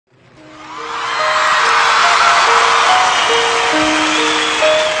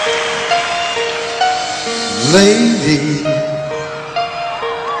Lady,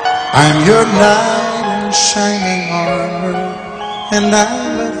 I'm your knight in shining armor, and I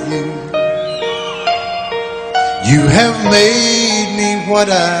love you. You have made me what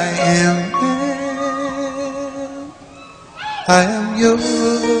I am. I am yours.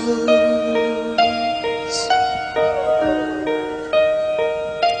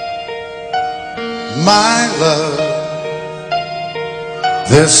 My love,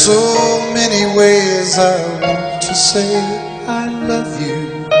 there's so many ways I want to say I love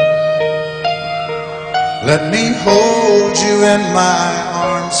you. Let me hold you in my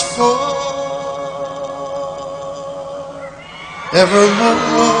arms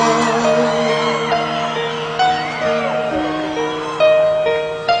forevermore.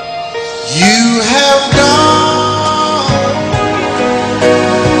 You have gone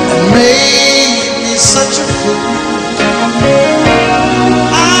and made me such a fool.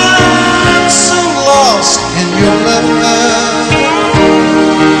 I'm so lost in your love,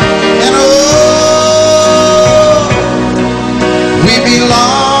 and oh, we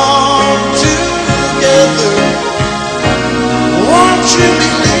belong together. Won't you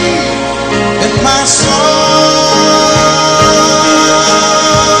believe in my song?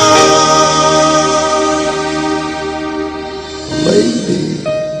 Lady,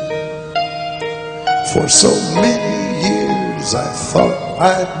 for so many years I thought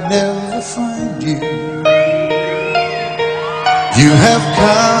I'd never find you. You have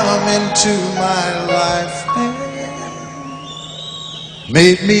come into my life and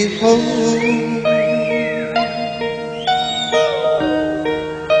made me whole.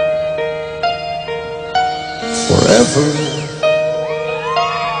 Forever,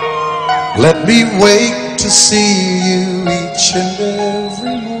 let me wake to see you each and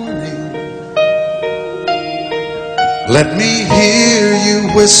every morning. Let me hear you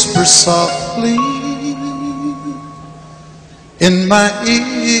whisper softly in my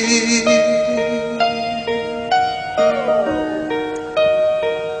ear.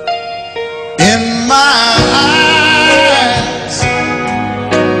 In my eyes,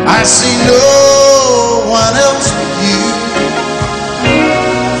 I see no one else but you.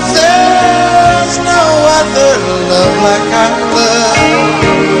 There's no other love like I love.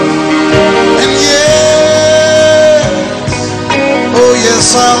 And yes, oh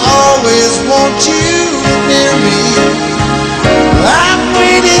yes, I'll always want you near me. I've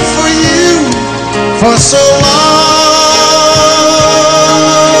waited for you for so